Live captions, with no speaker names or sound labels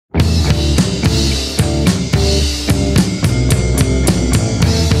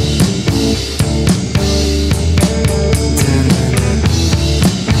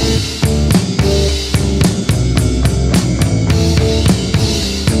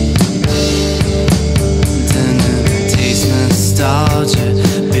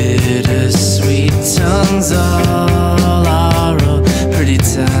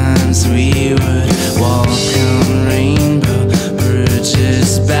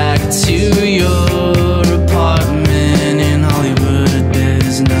back to your apartment in Hollywood.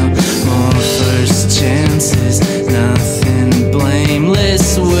 There's no more first chances, nothing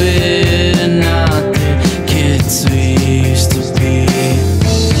blameless. We're not the kids we used to be.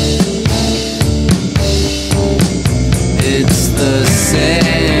 It's the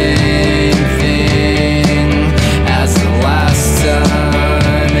same thing as the last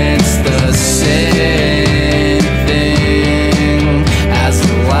time. It's the same thing as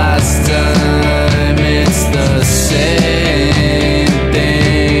the last time. It's the same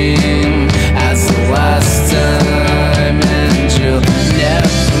thing as the last time. And you'll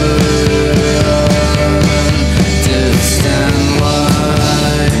never understand why.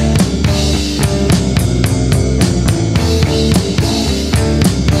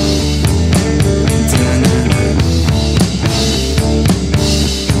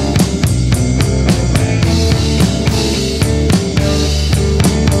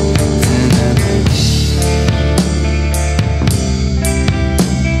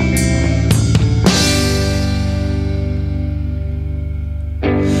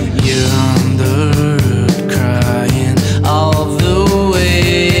 You're on the road crying all the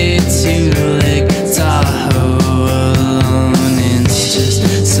way to Lake Tahoe alone. It's just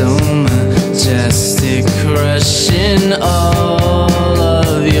so majestic, crushing all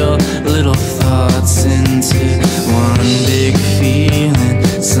of your little thoughts into one big feeling.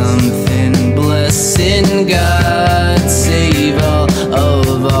 Something blessing, God save all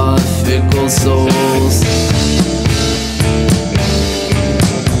of our fickle souls.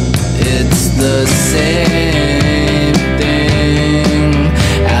 It's the same thing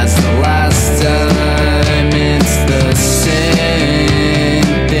as the last time. It's the same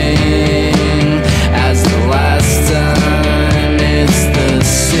thing as the last time. It's the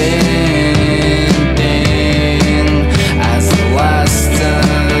same thing as the last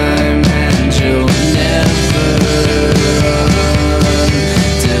time. And you'll never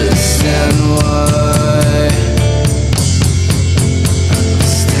understand why.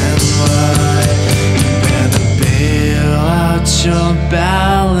 Understand why. You better bail out your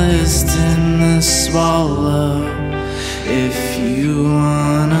ballast in the Swallow if you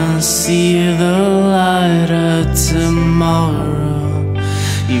wanna see the light of tomorrow.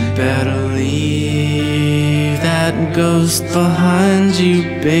 You better leave that ghost behind you,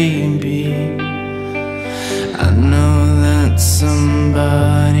 baby. I know that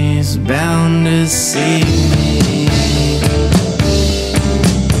somebody's bound to see me.